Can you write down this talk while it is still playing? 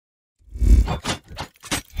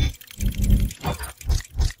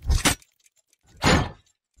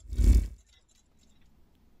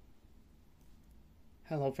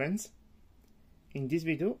Hello friends, in this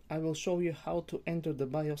video I will show you how to enter the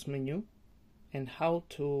BIOS menu and how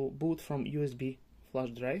to boot from USB flash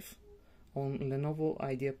drive on Lenovo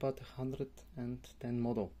Ideapad 110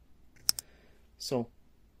 model. So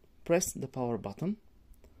press the power button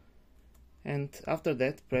and after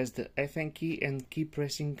that press the FN key and keep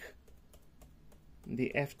pressing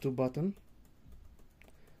the F2 button.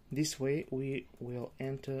 This way we will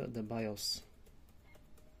enter the BIOS.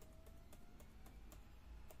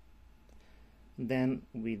 Then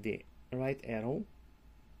with the right arrow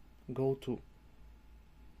go to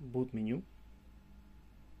boot menu,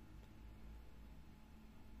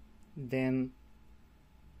 then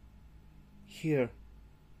here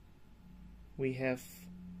we have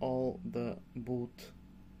all the boot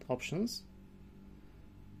options.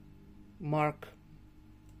 Mark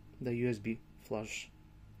the USB flash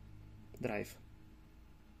drive,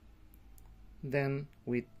 then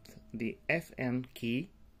with the FN key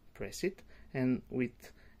press it, and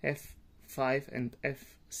with F5 and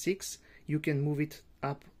F6 you can move it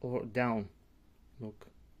up or down. Look,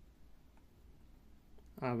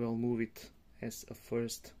 I will move it as a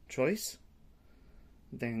first choice,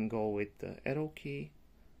 then go with the arrow key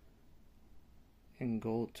and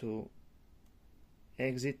go to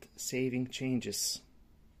exit saving changes,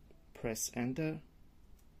 press enter,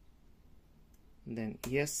 then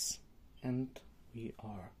yes, and we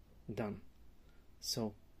are done.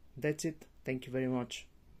 So that's it. Thank you very much.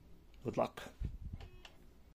 Good luck.